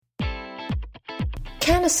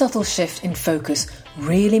Can a subtle shift in focus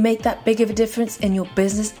really make that big of a difference in your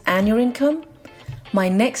business and your income? My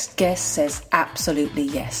next guest says absolutely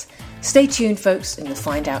yes. Stay tuned, folks, and you'll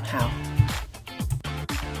find out how.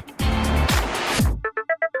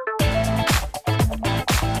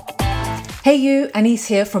 Hey you, Anise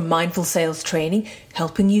here from Mindful Sales Training,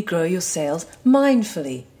 helping you grow your sales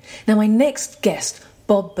mindfully. Now my next guest,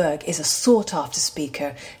 Bob Burg, is a sought-after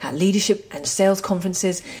speaker at leadership and sales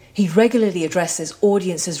conferences. He regularly addresses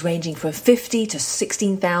audiences ranging from 50 to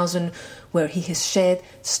 16,000, where he has shared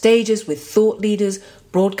stages with thought leaders,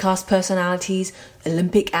 broadcast personalities,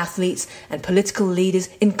 Olympic athletes, and political leaders,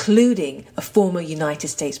 including a former United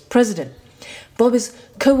States president. Bob is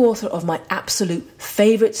co-author of my absolute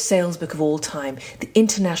favourite sales book of all time, the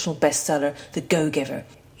international bestseller, The Go-Giver.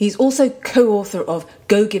 He's also co-author of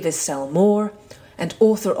Go-Givers Sell More and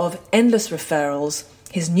author of Endless Referrals.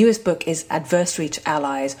 His newest book is Adversary to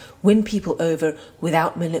Allies, Win People Over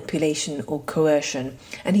Without Manipulation or Coercion.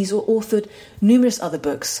 And he's authored numerous other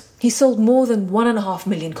books. He sold more than 1.5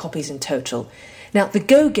 million copies in total. Now, The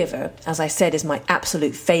Go-Giver, as I said, is my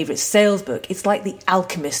absolute favourite sales book. It's like the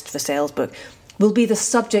alchemist for sales book. Will be the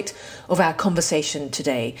subject of our conversation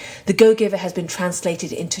today. The Go-Giver has been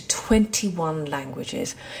translated into 21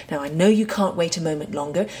 languages. Now, I know you can't wait a moment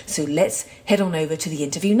longer, so let's head on over to the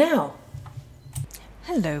interview now.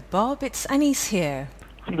 Hello, Bob. It's Anise here.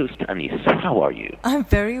 Hello, Anise. How are you? I'm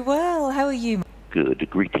very well. How are you? Good.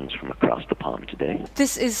 Greetings from across the pond today.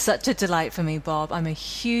 This is such a delight for me, Bob. I'm a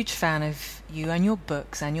huge fan of you and your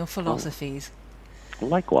books and your philosophies.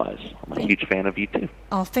 Likewise. I'm a huge fan of you too.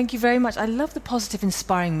 Oh, thank you very much. I love the positive,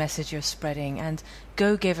 inspiring message you're spreading. And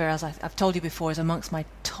Go-Giver, as I've told you before, is amongst my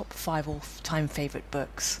top 5 all-time favourite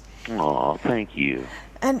books. Oh, thank you.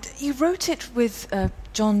 And you wrote it with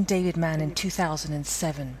John David Mann in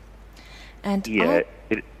 2007. And yeah,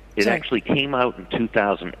 it actually came out in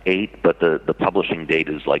 2008, but the publishing date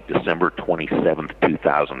is like December 27th,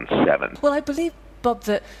 2007. Well, I believe, Bob,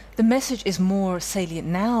 that the message is more salient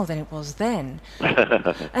now than it was then.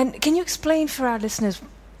 And can you explain for our listeners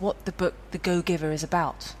what the book The Go-Giver is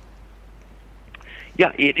about?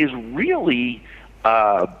 Yeah, it is really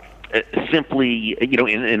simply,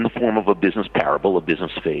 in the form of a business parable, a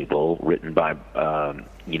business fable, written by,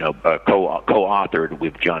 co-authored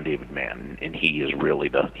with John David Mann, and he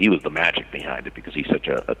was the magic behind it because he's such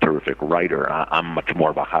a terrific writer. I'm much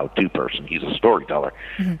more of a how-to person. He's a storyteller.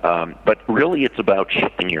 Mm-hmm. But really it's about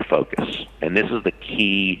shifting your focus, and this is the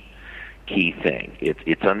key thing.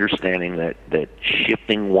 It's understanding that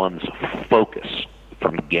shifting one's focus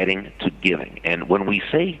from getting to giving. And when we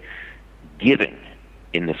say giving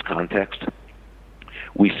in this context,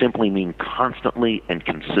 we simply mean constantly and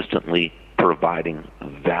consistently providing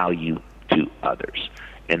value to others.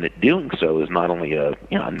 And that doing so is not only a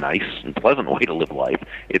nice and pleasant way to live life,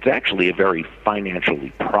 it's actually a very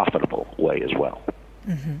financially profitable way as well.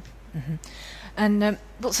 Mm-hmm. Mm-hmm. And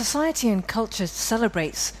society and culture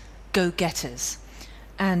celebrates go-getters.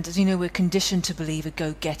 And as you know, we're conditioned to believe a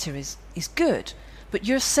go-getter is good. But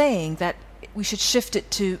you're saying that we should shift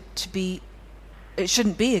it to be, it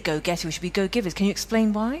shouldn't be a go-getter, we should be go-givers. Can you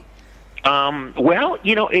explain why? Well,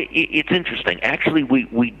 it's interesting. Actually,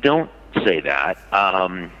 we don't say that,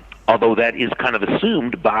 although that is kind of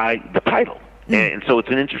assumed by the title. Mm. And so it's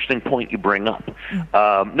an interesting point you bring up.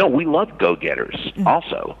 Mm. No, we love go-getters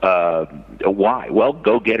also. Why? Well,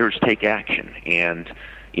 go-getters take action. And,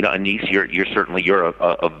 Anise, you're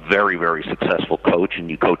a very, very successful coach,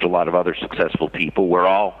 and you coach a lot of other successful people. We're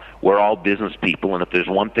all business people, and if there's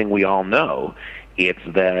one thing we all know, it's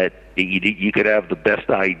that you could have the best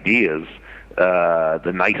ideas,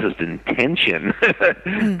 the nicest intention,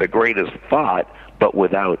 the greatest thought, but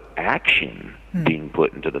without action being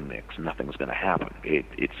put into the mix, nothing's going to happen.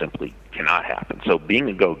 It simply cannot happen. So being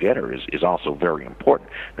a go-getter is also very important.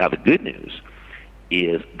 Now, the good news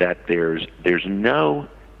is that there's no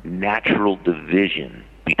natural division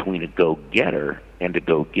between a go-getter and a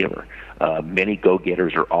go-giver. Many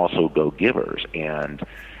go-getters are also go-givers, and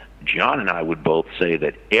John and I would both say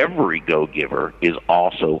that every go-giver is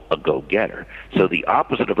also a go-getter. So the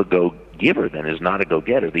opposite of a go-giver then is not a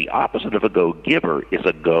go-getter. The opposite of a go-giver is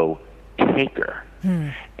a go-taker.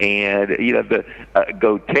 And the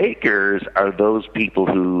go-takers are those people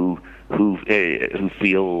who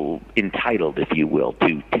feel entitled, if you will,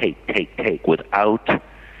 to take without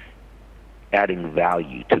adding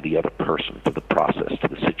value to the other person, to the process, to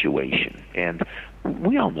the situation. And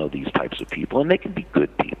we all know these types of people, and they can be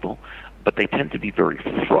good people, but they tend to be very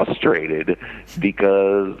frustrated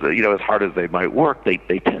because, as hard as they might work, they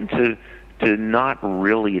tend to to not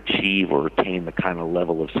really achieve or attain the kind of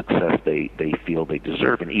level of success they feel they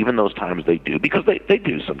deserve. And even those times they do, because they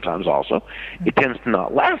do sometimes also, it tends to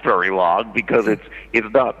not last very long because it's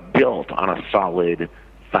not built on a solid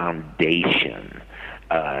foundation.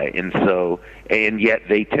 And yet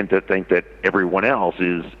they tend to think that everyone else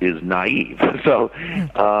is naive. So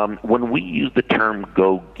when we use the term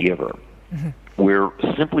go-giver, we're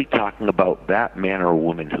simply talking about that man or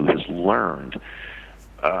woman who has learned,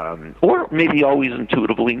 or maybe always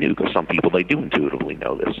intuitively knew, because some people, they do intuitively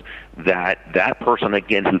know this, that person,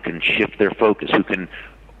 again, who can shift their focus, who can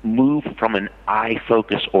move from an I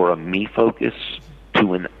focus or a me focus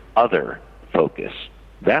to an other focus.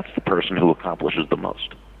 That's the person who accomplishes the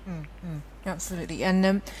most. Absolutely.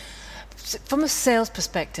 And from a sales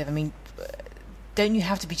perspective, I mean, don't you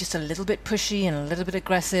have to be just a little bit pushy and a little bit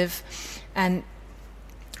aggressive? And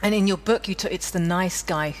in your book, it's the nice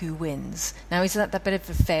guy who wins. Now, is that bit of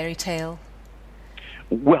a fairy tale?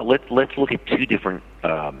 Well, let's look at two different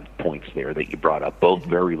points there that you brought up, both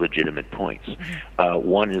very legitimate points.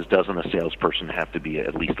 One is, doesn't a salesperson have to be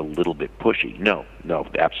at least a little bit pushy? No,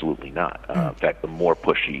 absolutely not. In fact, the more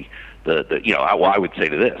pushy, I would say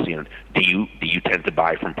to this, do you tend to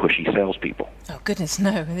buy from pushy salespeople? Oh goodness,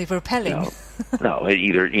 no, they're repelling. No,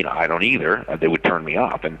 either I don't either. They would turn me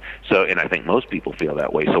off, and I think most people feel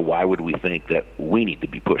that way. So why would we think that we need to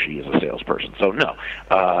be pushy as a salesperson? So no,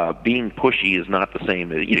 being pushy is not the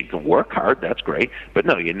same. You can work hard, that's great, but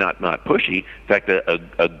no, you're not pushy. In fact,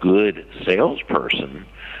 a good salesperson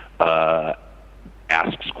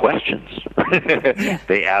asks questions.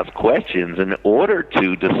 They ask questions in order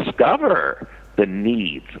to discover the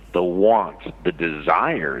needs, the wants, the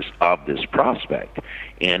desires of this prospect.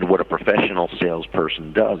 And what a professional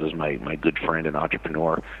salesperson does, as my good friend and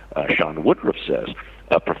entrepreneur Sean Woodruff says,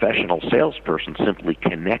 a professional salesperson simply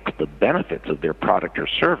connects the benefits of their product or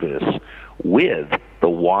service with the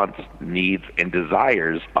wants, needs, and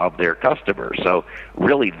desires of their customer. So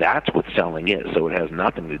really, that's what selling is. So it has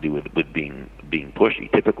nothing to do with being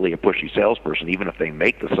pushy. Typically, a pushy salesperson, even if they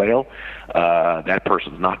make the sale, that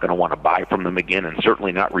person's not going to want to buy from them again, and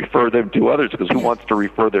certainly not refer them to others, because who wants to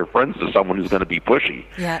refer their friends to someone who's going to be pushy?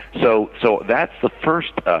 Yeah. So that's the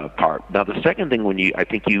first part. Now, the second thing, I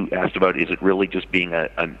think you asked about, is it really just being a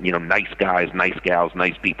nice guys, nice gals,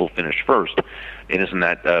 nice people finish first, and isn't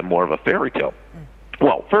that more of a fairy tale?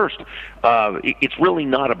 Well, first, it's really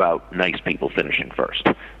not about nice people finishing first.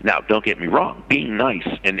 Now, don't get me wrong. Being nice,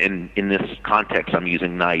 and in this context, I'm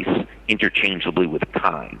using nice interchangeably with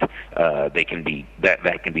kind. They can be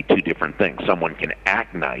that can be two different things. Someone can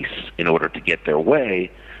act nice in order to get their way,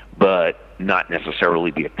 but not necessarily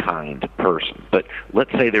be a kind person. But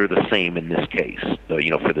let's say they're the same in this case,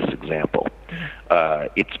 for this example.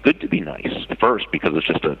 It's good to be nice first, because it's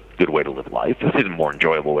just a good way to live life. It's a more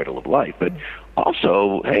enjoyable way to live life. But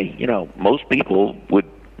also, hey, most people would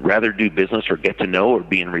rather do business or get to know or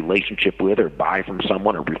be in relationship with or buy from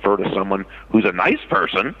someone or refer to someone who's a nice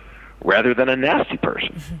person rather than a nasty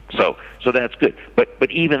person. So that's good.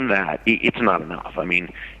 But even that, it's not enough. I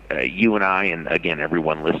mean, you and I, and again,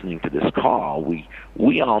 everyone listening to this call,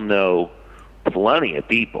 we all know plenty of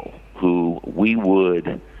people who we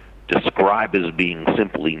would describe as being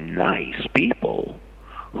simply nice people,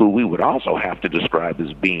 who we would also have to describe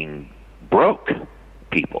as being broke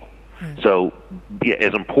people. So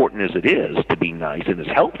as important as it is to be nice, and as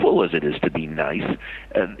helpful as it is to be nice,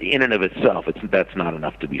 in and of itself, that's not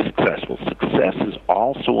enough to be successful. Success is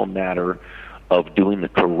also a matter of doing the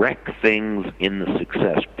correct things in the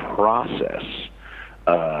success process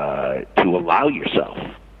to allow yourself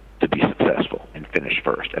to be successful and finish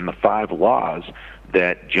first. And the 5 laws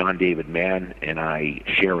that John David Mann and I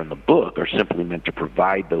share in the book are simply meant to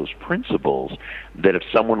provide those principles that if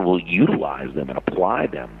someone will utilize them and apply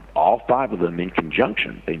them, all 5 of them in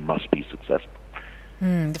conjunction, they must be successful.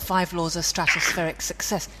 The 5 laws of stratospheric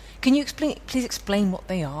success. Can you please explain what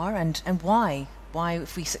they are and why? Why,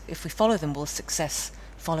 if we follow them, will success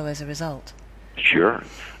follow as a result? Sure.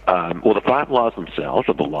 Well, the 5 laws themselves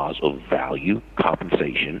are the laws of value,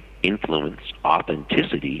 compensation, influence,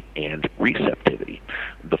 authenticity, and receptivity.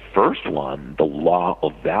 The first one, the law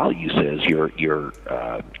of value, says your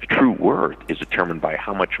true worth is determined by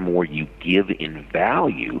how much more you give in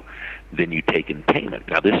value than you take in payment.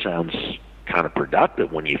 Now, this sounds kind of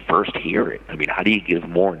productive when you first hear it. I mean, how do you give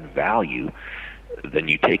more in value than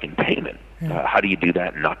you take in payment? How do you do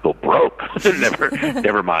that and not go broke?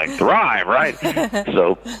 never mind thrive, right?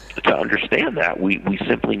 So to understand that, we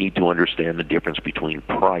simply need to understand the difference between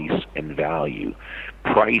price and value.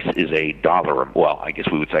 Price is a dollar, well, I guess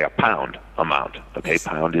we would say a pound amount. Okay,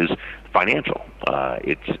 pound is financial.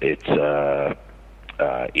 It's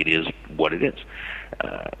It is what it is.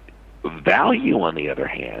 Value, on the other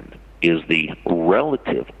hand, is the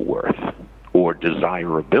relative worth or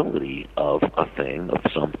desirability of a thing, of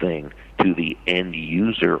something, to the end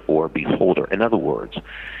user or beholder. In other words,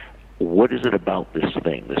 what is it about this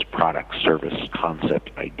thing, this product, service, concept,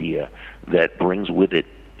 idea, that brings with it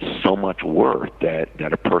so much worth that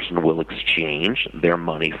a person will exchange their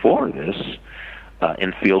money for this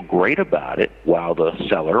and feel great about it while the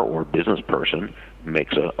seller or business person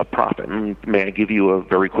makes a profit? And may I give you a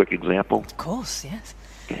very quick example? Of course, yes.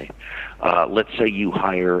 Okay. Let's say you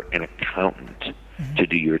hire an accountant to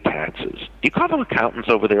do your taxes. Do you call them accountants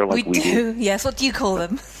over there like we do? Yes. What do you call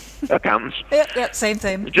them? Accountants. Yep, same.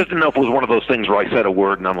 Just didn't know if it was one of those things where I said a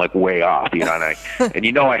word and I'm like way off, and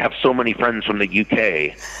I have so many friends from the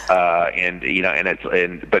UK,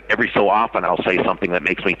 but every so often I'll say something that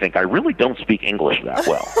makes me think I really don't speak English that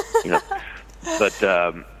well, But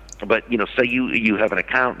say you have an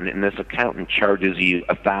accountant, and this accountant charges you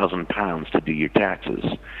 £1,000 to do your taxes,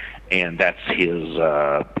 and that's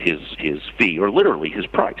his fee, or literally his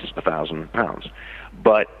price, £1,000.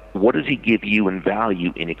 But what does he give you in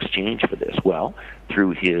value in exchange for this? Well,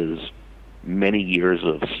 through his many years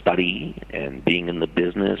of study and being in the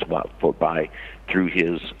business, through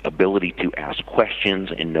his ability to ask questions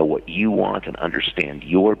and know what you want and understand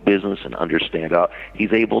your business and understand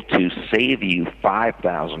he's able to save you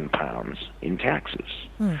 £5,000 in taxes.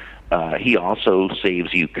 He also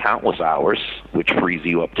saves you countless hours, which frees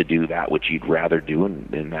you up to do that which you'd rather do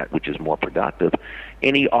and that which is more productive.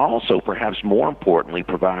 And he also, perhaps more importantly,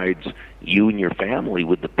 provides you and your family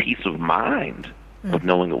with the peace of mind of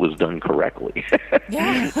knowing it was done correctly.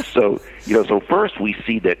 Yeah. So first we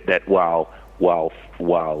see that while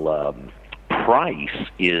price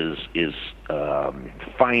is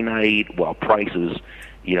finite, while price is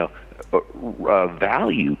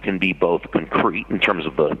value can be both concrete in terms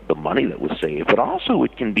of the money that was saved, but also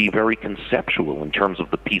it can be very conceptual in terms of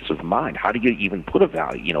the peace of mind. How do you even put a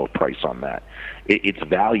value, a price on that? Its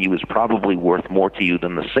value is probably worth more to you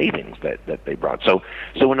than the savings that they brought. So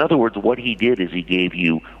in other words, what he did is he gave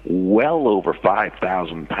you well over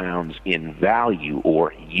 £5,000 in value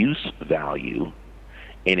or use value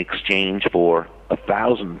in exchange for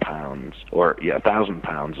 £1,000 or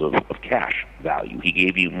 £1,000 of cash value. He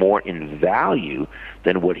gave you more in value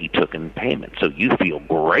than what he took in payment. So you feel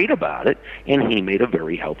great about it, and he made a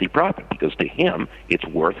very healthy profit because to him it's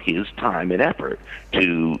worth his time and effort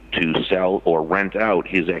to sell or rent out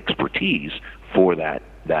his expertise for that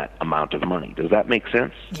amount of money. Does that make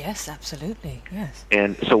sense? Yes, absolutely. Yes.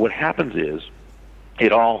 And so what happens is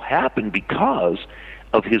it all happened because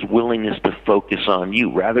of his willingness to focus on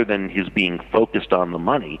you. Rather than his being focused on the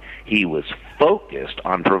money, he was focused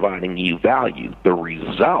on providing you value. The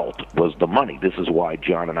result was the money. This is why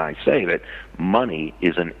John and I say that money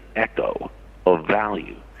is an echo of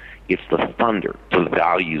value. It's the thunder to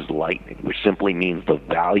value's lightning, which simply means the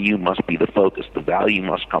value must be the focus. The value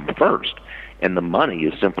must come first, and the money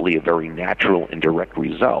is simply a very natural and direct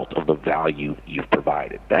result of the value you've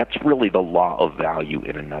provided. That's really the law of value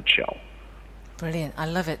in a nutshell. Brilliant. I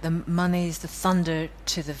love it. The money is the thunder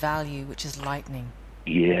to the value, which is lightning.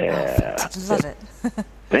 Yeah. Oh, love it.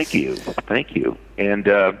 Thank you. And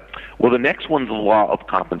the next one's the law of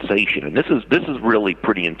compensation, and this is really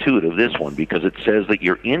pretty intuitive. This one, because it says that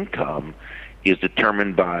your income is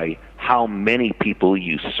determined by how many people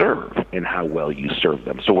you serve and how well you serve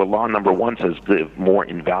them. So where law number one says give more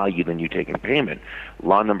in value than you take in payment,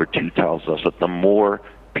 law number two tells us that the more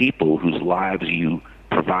people whose lives you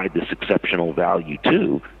provide this exceptional value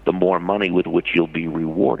to, the more money with which you'll be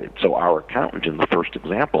rewarded. So our accountant in the first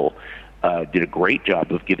example did a great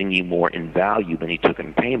job of giving you more in value than he took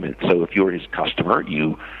in payment. So if you're his customer,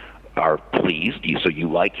 you are pleased, so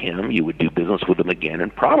you like him, you would do business with him again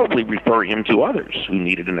and probably refer him to others who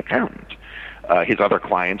needed an accountant. His other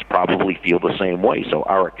clients probably feel the same way. So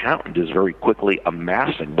our accountant is very quickly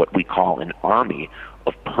amassing what we call an army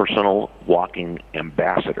of personal walking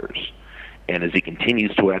ambassadors. And as he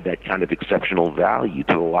continues to add that kind of exceptional value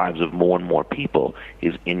to the lives of more and more people,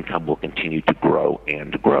 his income will continue to grow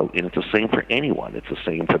and grow. And it's the same for anyone. It's the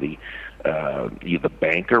same for the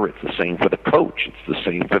banker. It's the same for the coach. It's the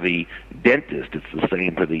same for the dentist. It's the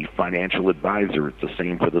same for the financial advisor. It's the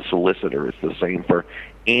same for the solicitor. It's the same for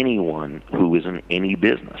anyone who is in any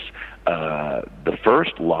business. The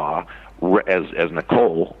first law, as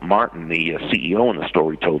Nicole Martin, the CEO in the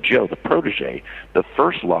story, told Joe, the protege, the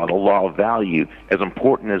first law, the law of value, as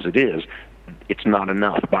important as it is, it's not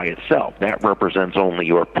enough by itself. That represents only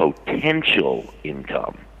your potential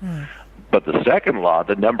income. But the second law,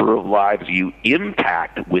 the number of lives you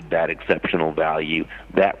impact with that exceptional value,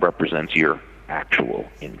 that represents your actual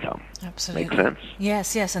income. Absolutely. Make sense?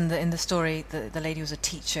 Yes. And in the story, the lady was a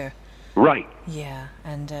teacher. Right. Yeah,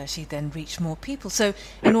 and she then reached more people. So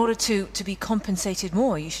in order to be compensated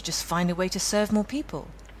more, you should just find a way to serve more people.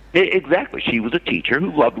 Exactly. She was a teacher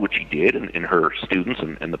who loved what she did, and her students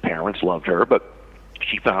and the parents loved her, but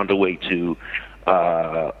she found a way to,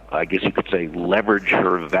 I guess you could say, leverage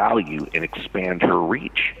her value and expand her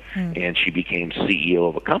reach. And she became CEO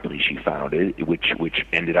of a company she founded, which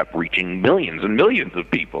ended up reaching millions and millions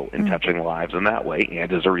of people and touching lives in that way.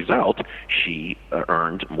 And as a result, she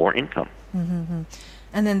earned more income. Mm-hmm.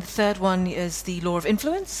 And then the third one is the law of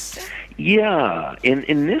influence? Yeah,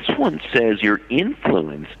 and this one says your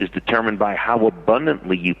influence is determined by how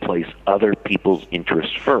abundantly you place other people's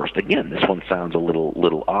interests first. Again, this one sounds a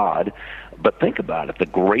little odd, but think about it. The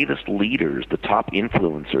greatest leaders, the top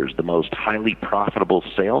influencers, the most highly profitable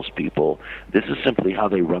salespeople, this is simply how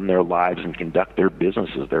they run their lives and conduct their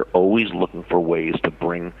businesses. They're always looking for ways to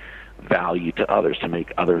bring value to others, to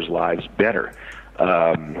make others' lives better.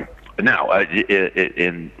 Now,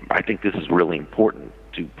 and I think this is really important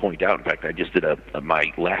to point out. In fact, I just did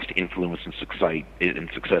my last Influence and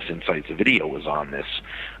Success Insights video was on this.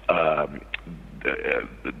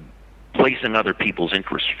 Placing other people's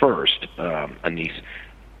interests first, Anise,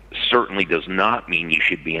 certainly does not mean you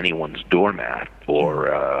should be anyone's doormat or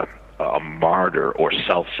a martyr or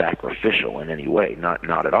self-sacrificial in any way.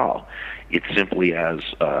 Not at all. It's simply as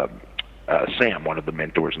Sam, one of the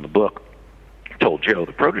mentors in the book, told Joe,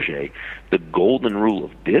 the protege, the golden rule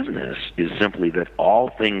of business is simply that all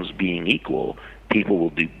things being equal, people will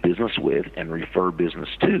do business with and refer business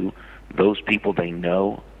to those people they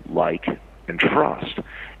know, like, and trust.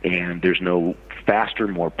 And there's no faster,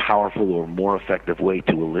 more powerful, or more effective way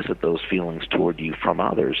to elicit those feelings toward you from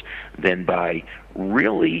others than by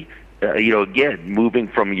really again, moving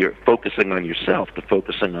from focusing on yourself to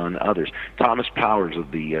focusing on others. Thomas Powers of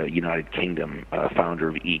the United Kingdom, founder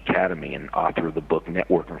of E-Academy and author of the book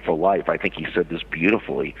Networking for Life, I think he said this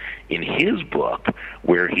beautifully in his book,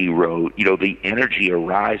 where he wrote, the energy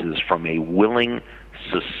arises from a willing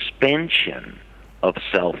suspension of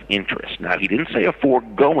self-interest. Now, he didn't say a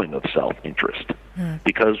foregoing of self-interest,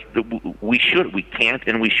 because we can't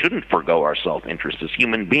and we shouldn't forego our self-interest. As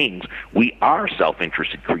human beings, we are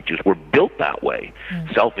self-interested creatures. We're built that way.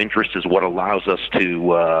 Self-interest is what allows us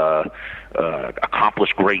to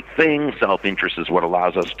accomplish great things. Self-interest is what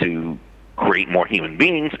allows us to create more human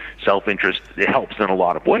beings. Self-interest, it helps in a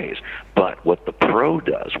lot of ways. But what the pro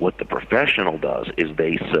does, what the professional does, is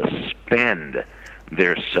they suspend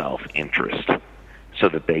their self-interest so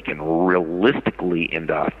that they can realistically and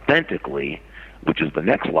authentically, which is the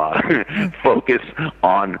next law, focus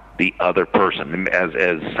on the other person. As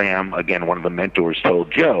Sam, again, one of the mentors, told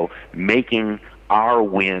Joe, making our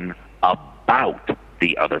win about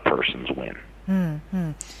the other person's win. And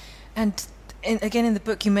again, in the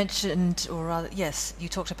book you mentioned, or rather, yes, you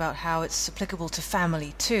talked about how it's applicable to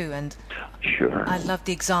family too. And sure, I love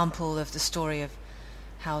the example of the story of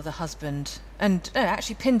how the husband, and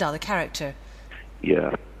actually Pindar, the character,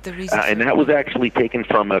 yeah. And that was actually taken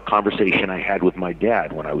from a conversation I had with my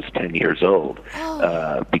dad when I was 10 years old.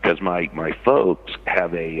 Because my folks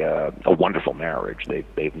have a wonderful marriage.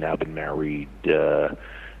 They've now been married,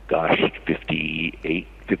 58,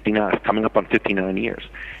 59, coming up on 59 years.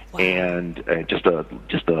 Wow. And just a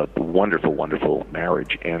wonderful, wonderful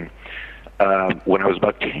marriage. And when I was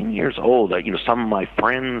about 10 years old, some of my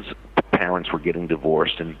friends' parents were getting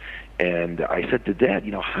divorced, and I said to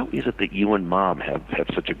Dad, how is it that you and Mom have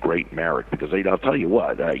such a great marriage? Because I'll tell you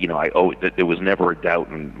what, there was never a doubt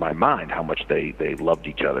in my mind how much they loved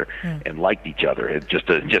each other and liked each other, just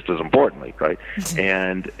as importantly, right?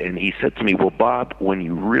 And he said to me, well, Bob, when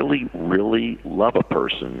you really, really love a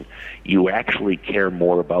person, you actually care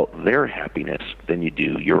more about their happiness than you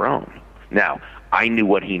do your own. Now, I knew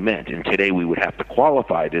what he meant, and today we would have to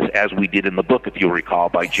qualify this, as we did in the book, if you'll recall,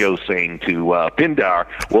 by Joe saying to Pindar,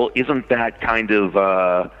 well, isn't that kind of,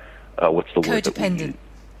 what's the word? Codependent.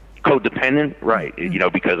 Codependent, right?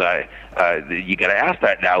 Because you got to ask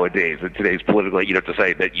that nowadays in today's political, to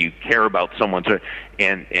say that you care about someone's,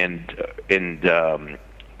 and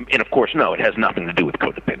of course, no, it has nothing to do with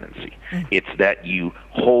codependency. It's that you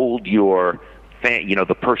hold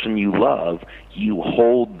the person you love, you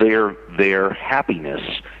hold their happiness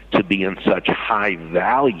to be in such high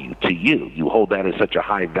value to you. You hold that as such a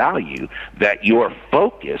high value that your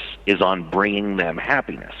focus is on bringing them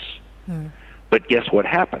happiness. But guess what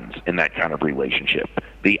happens in that kind of relationship?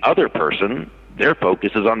 The other person, their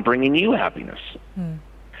focus is on bringing you happiness.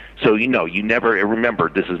 So, you never, remember,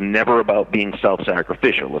 this is never about being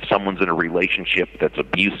self-sacrificial. If someone's in a relationship that's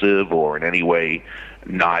abusive or in any way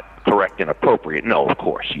not correct and appropriate, no, of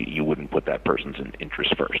course, you wouldn't put that person's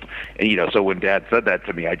interest first. And, so when Dad said that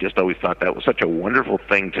to me, I just always thought that was such a wonderful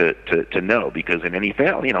thing to know, because in any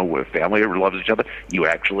family, where family loves each other, you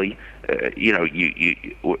actually,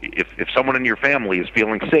 if someone in your family is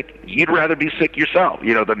feeling sick, you'd rather be sick yourself,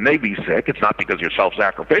 than they be sick. It's not because you're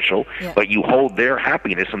self-sacrificial, but you hold their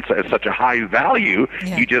happiness as such a high value.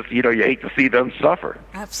 You just, you hate to see them suffer.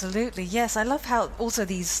 Absolutely, yes. I love how also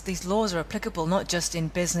these laws are applicable not just in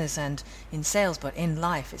business and in sales, but in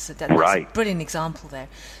life. That's a brilliant example there.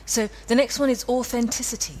 So the next one is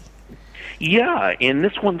authenticity. Yeah, and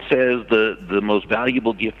this one says the most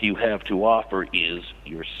valuable gift you have to offer is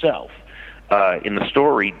yourself. In the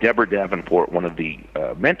story, Deborah Davenport, one of the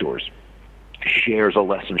mentors, shares a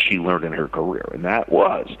lesson she learned in her career, and that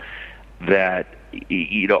was that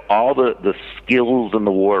all the skills in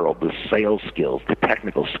the world, the sales skills, the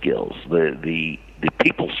technical skills, the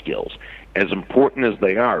people skills, as important as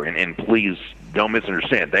they are, and please don't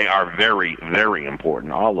misunderstand, they are very, very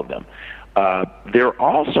important, all of them. They're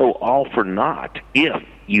also all for naught if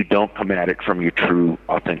you don't come at it from your true,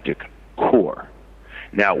 authentic core.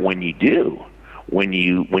 Now, when you do,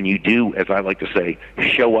 as I like to say,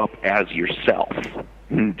 show up as yourself,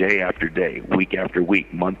 day after day, week after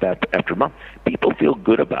week, month after month, people feel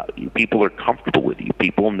good about you. People are comfortable with you.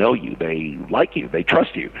 People know you. They like you. They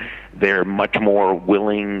trust you. They're much more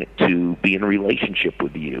willing to be in a relationship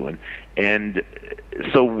with you. And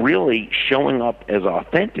so really showing up as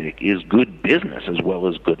authentic is good business as well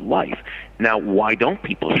as good life. Now, why don't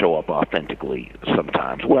people show up authentically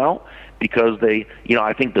sometimes? Well, because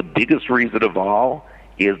I think the biggest reason of all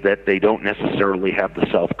is that they don't necessarily have the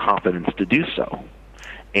self-confidence to do so.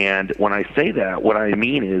 And when I say that, what I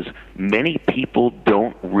mean is many people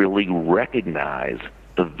don't really recognize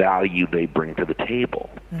the value they bring to the table.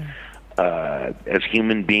 As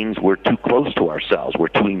human beings, we're too close to ourselves. We're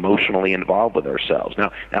too emotionally involved with ourselves.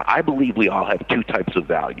 Now, I believe we all have two types of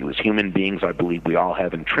value. As human beings, I believe we all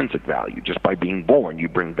have intrinsic value. Just by being born, you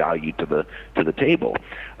bring value to the table.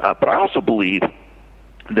 But I also believe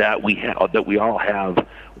that we all have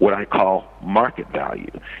what I call market value.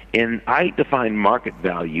 And I define market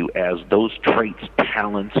value as those traits,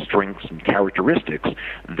 talents, strengths, and characteristics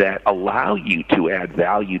that allow you to add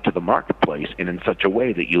value to the marketplace and in such a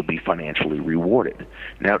way that you'll be financially rewarded.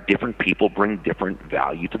 Now, different people bring different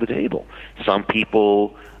value to the table. Some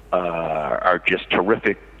people are just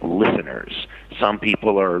terrific listeners. Some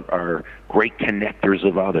people are great connectors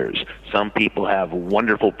of others. Some people have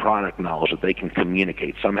wonderful product knowledge that they can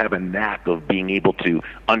communicate. Some have a knack of being able to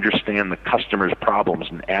understand the customer's problems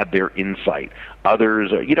and add their insight.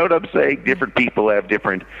 Others are, you know what I'm saying? Different people have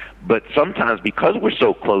different, but sometimes because we're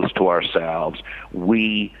so close to ourselves,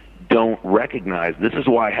 we don't recognize. This is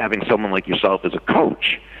why having someone like yourself as a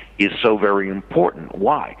coach is so very important.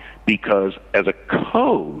 Why? Because as a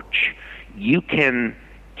coach, you can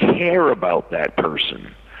care about that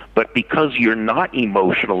person, but because you're not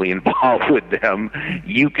emotionally involved with them,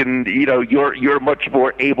 you can, you're much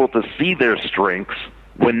more able to see their strengths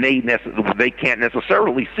when they can't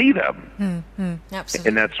necessarily see them. Absolutely.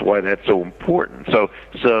 And that's why that's so important. So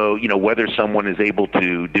whether someone is able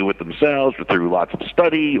to do it themselves or through lots of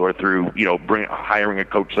study or through hiring a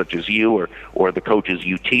coach such as you or the coaches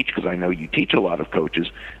you teach, because I know you teach a lot of coaches,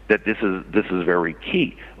 that this is very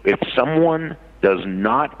key. If someone does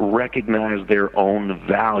not recognize their own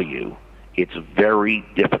value, it's very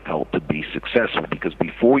difficult to be successful, because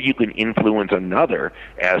before you can influence another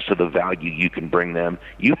as to the value you can bring them,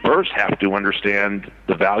 you first have to understand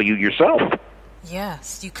the value yourself.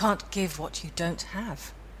 Yes, you can't give what you don't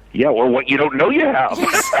have. Yeah, or what you don't know you have.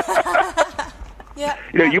 Yes. Yeah.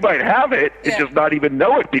 You might have it and just not even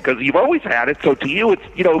know it because you've always had it. So to you, it's,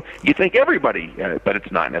 you think everybody, but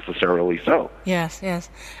it's not necessarily so. Yes.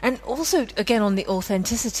 And also, again, on the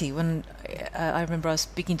authenticity, when I remember I was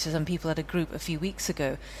speaking to some people at a group a few weeks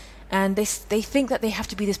ago, and they think that they have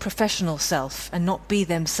to be this professional self and not be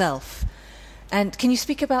themselves. And can you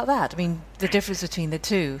speak about that? I mean, the difference between the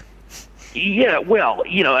two. Yeah, well,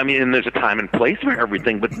 and there's a time and place for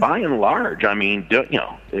everything, but by and large, not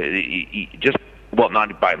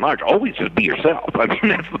by and large, always just be yourself. I mean,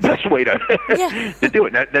 that's the best way to to do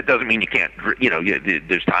it. That doesn't mean you can't,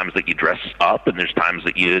 there's times that you dress up, and there's times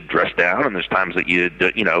that you dress down, and there's times that you,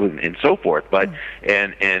 and so forth. But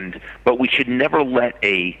but we should never let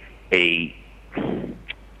a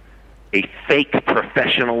fake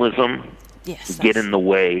professionalism get in the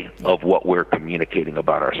way of what we're communicating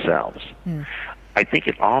about ourselves. I think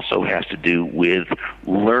it also has to do with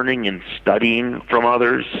learning and studying from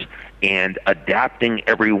others and adapting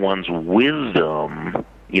everyone's wisdom,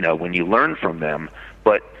 when you learn from them,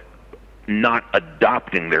 but not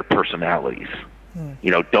adopting their personalities.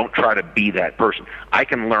 Don't try to be that person. I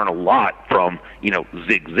can learn a lot from,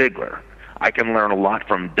 Zig Ziglar. I can learn a lot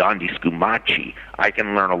from Dondi Scumaci. I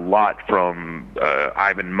can learn a lot from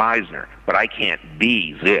Ivan Meisner, but I can't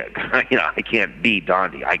be Zig. I can't be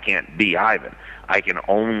Dondi. I can't be Ivan. I can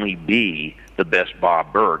only be the best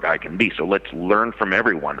Bob Burg I can be. So let's learn from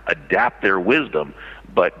everyone, adapt their wisdom,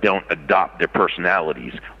 but don't adopt their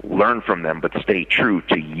personalities. Learn from them, but stay true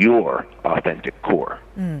to your authentic core.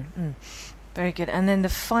 Very good. And then the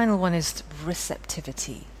final one is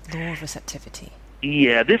receptivity, law of receptivity.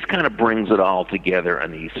 Yeah, this kind of brings it all together,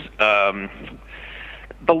 Anise.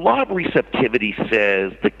 The law of receptivity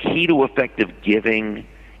says the key to effective giving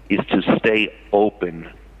is to stay open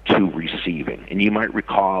to receiving. And you might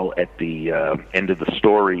recall at the end of the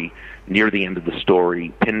story, near the end of the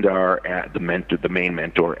story, Pindar, the main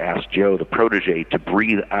mentor, asked Joe, the protege, to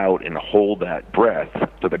breathe out and hold that breath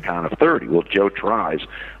to the count of 30. Well, Joe tries,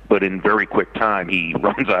 but in very quick time, he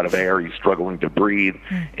runs out of air. He's struggling to breathe.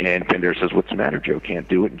 And Pindar says, what's the matter? Joe can't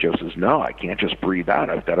do it. And Joe says, no, I can't just breathe out.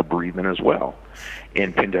 I've got to breathe in as well.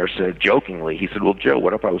 And Pindar said, jokingly, he said, well, Joe,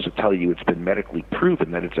 what if I was to tell you it's been medically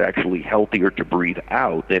proven that it's actually healthier to breathe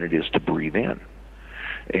out than it is to breathe in?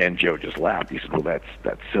 And Joe just laughed. He said, well,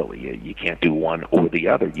 that's silly. You can't do one or the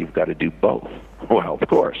other. You've got to do both. Well, of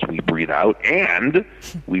course, we breathe out and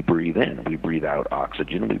we breathe in. We breathe out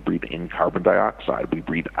oxygen. We breathe in carbon dioxide. We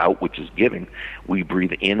breathe out, which is giving. We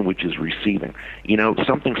breathe in, which is receiving.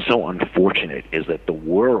 Something so unfortunate is that the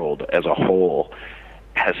world as a whole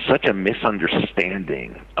has such a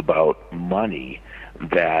misunderstanding about money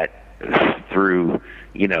that through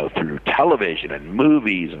television and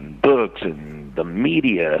movies and books and the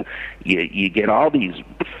media, you get all these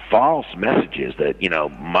false messages that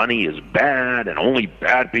money is bad and only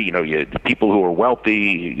bad people. The people who are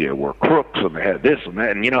wealthy were crooks and they had this and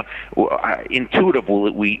that. And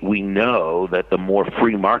intuitively we know that the more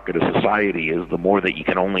free market a society is, the more that you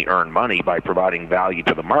can only earn money by providing value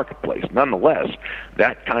to the marketplace. Nonetheless,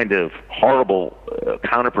 that kind of horrible,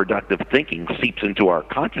 counterproductive thinking seeps into our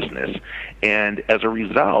consciousness, and as a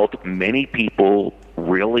result, many people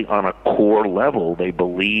really on a core level, they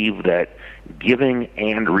believe that giving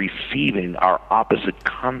and receiving are opposite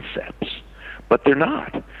concepts, but they're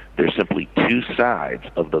not. They're simply two sides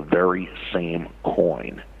of the very same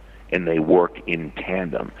coin, and they work in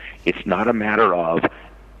tandem. It's not a matter of,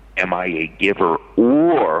 am I a giver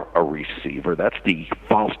or a receiver? That's the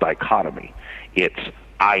false dichotomy. It's,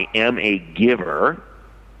 I am a giver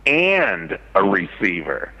and a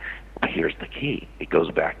receiver. But here's the key. It goes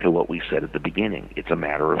back to what we said at the beginning. It's a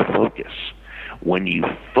matter of focus. When you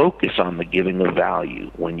focus on the giving of value,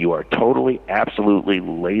 when you are totally, absolutely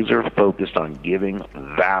laser focused on giving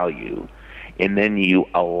value, and then you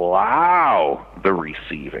allow the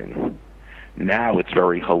receiving, now it's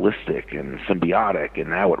very holistic and symbiotic, and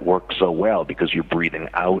now it works so well because you're breathing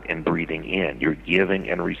out and breathing in. You're giving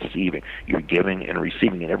and receiving. You're giving and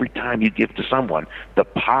receiving. And every time you give to someone, the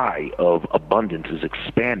pie of abundance is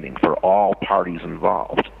expanding for all parties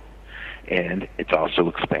involved. And it's also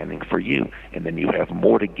expanding for you. And then you have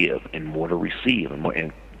more to give and more to receive, and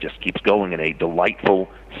it just keeps going in a delightful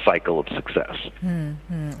cycle of success.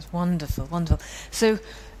 It's wonderful, wonderful. So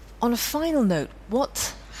on a final note,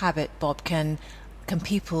 what habit, Bob, can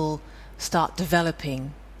people start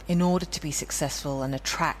developing in order to be successful and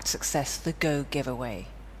attract success the Go Giveaway?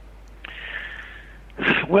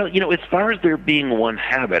 Well, as far as there being one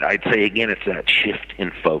habit, I'd say, again, it's that shift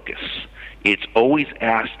in focus. It's always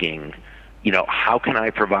asking, how can I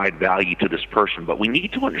provide value to this person? But we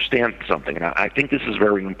need to understand something, and I think this is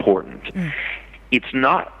very important. It's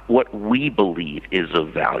not what we believe is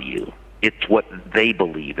of value. It's what they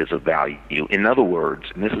believe is of value. In other words,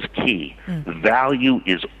 and this is key, value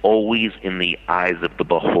is always in the eyes of the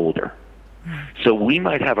beholder. So we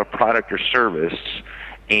might have a product or service,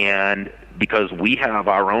 and because we have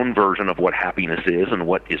our own version of what happiness is and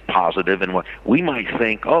what is positive, and what we might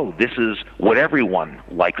think, oh, this is what everyone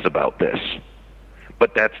likes about this.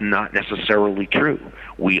 But that's not necessarily true.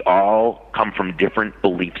 We all come from different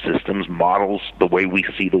belief systems, models, the way we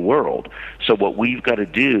see the world. So what we've got to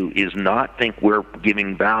do is not think we're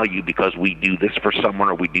giving value because we do this for someone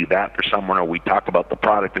or we do that for someone or we talk about the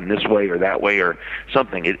product in this way or that way or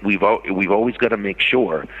something. We've always got to make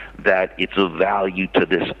sure that it's of value to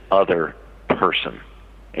this other person.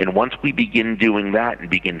 And once we begin doing that and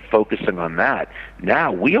begin focusing on that,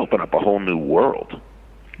 now we open up a whole new world.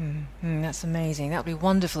 That's amazing. That would be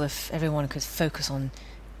wonderful if everyone could focus on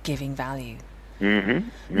giving value.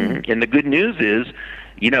 And the good news is,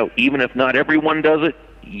 even if not everyone does it,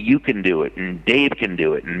 you can do it, and Dave can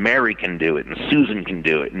do it, and Mary can do it, and Susan can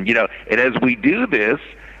do it. And, and as we do this,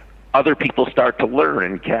 other people start to learn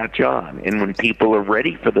and catch on. And when people are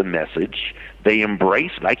ready for the message, they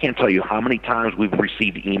embrace it. I can't tell you how many times we've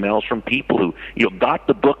received emails from people who got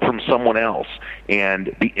the book from someone else,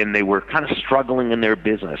 and they were kind of struggling in their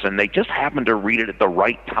business, and they just happened to read it at the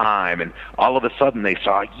right time, and all of a sudden they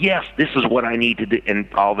saw, yes, this is what I need to do, and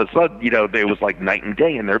all of a sudden, there was like night and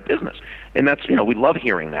day in their business. And that's, we love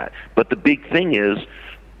hearing that. But the big thing is,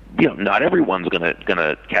 not everyone's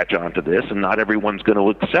gonna catch on to this, and not everyone's going to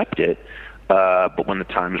accept it. But when the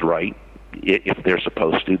time's right, if they're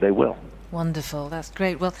supposed to, they will. Wonderful. That's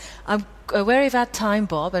great. Well, I'm aware of our time,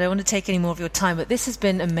 Bob. I don't want to take any more of your time, but this has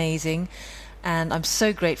been amazing, and I'm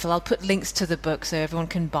so grateful. I'll put links to the book so everyone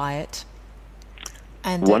can buy it.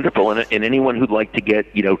 And wonderful. And anyone who'd like to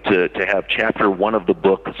get, to have chapter 1 of the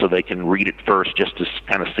book so they can read it first just to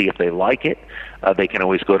kind of see if they like it, they can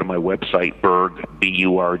always go to my website, burg.com,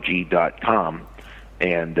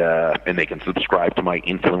 and they can subscribe to my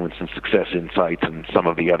Influence and Success Insights and some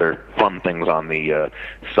of the other fun things on the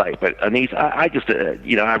site. But Anise, I just,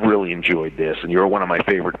 I've really enjoyed this, and you're one of my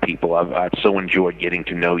favorite people. I've so enjoyed getting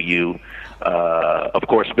to know you. Of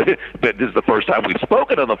course, but this is the first time we've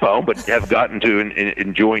spoken on the phone, but have gotten to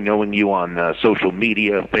enjoy knowing you on social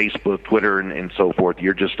media, Facebook, Twitter, and so forth.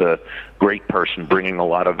 You're just a great person, bringing a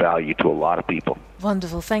lot of value to a lot of people.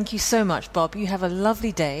 Wonderful. Thank you so much, Bob. You have a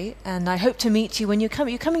lovely day, and I hope to meet you when you come.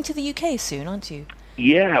 You're coming to the UK soon, aren't you?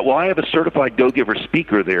 Yeah, well, I have a certified Go-Giver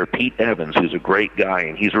speaker there, Pete Evans, who's a great guy,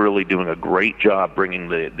 and he's really doing a great job bringing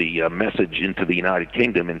the message into the United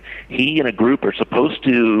Kingdom. And he and a group are supposed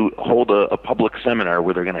to hold a public seminar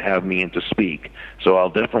where they're going to have me in to speak. So I'll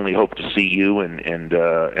definitely hope to see you and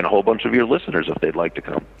a whole bunch of your listeners if they'd like to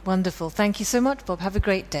come. Wonderful. Thank you so much, Bob. Have a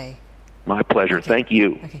great day. My pleasure. Okay. Thank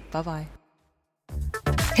you. Okay, bye-bye.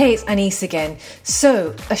 Hey, it's Anise again.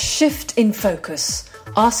 So, a shift in focus.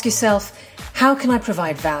 Ask yourself, how can I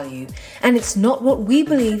provide value? And it's not what we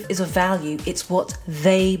believe is of value, it's what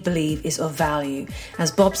they believe is of value.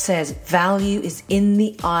 As Bob says, value is in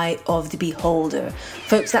the eye of the beholder.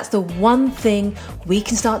 Folks, that's the one thing we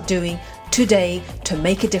can start doing today to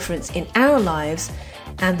make a difference in our lives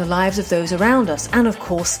and the lives of those around us, and of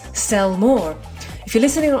course, sell more. If you're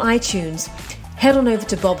listening on iTunes, head on over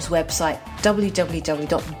to Bob's website,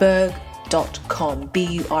 www.burg.com,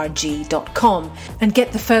 burg.com, and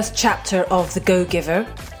get the first chapter of The Go-Giver.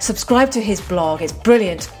 Subscribe to his blog, it's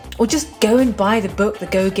brilliant. Or just go and buy the book, The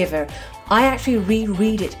Go-Giver. I actually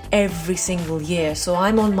reread it every single year, so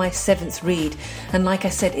I'm on my 7th read. And like I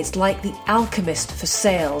said, it's like The Alchemist for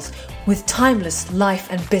sales, with timeless life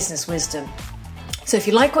and business wisdom. So if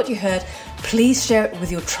you like what you heard, please share it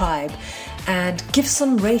with your tribe. And give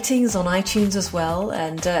some ratings on iTunes as well,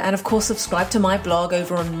 and of course subscribe to my blog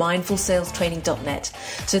over on mindfulsalestraining.net.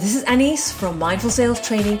 So this is Anise from Mindful Sales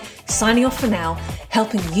Training, signing off for now,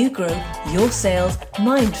 helping you grow your sales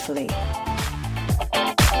mindfully.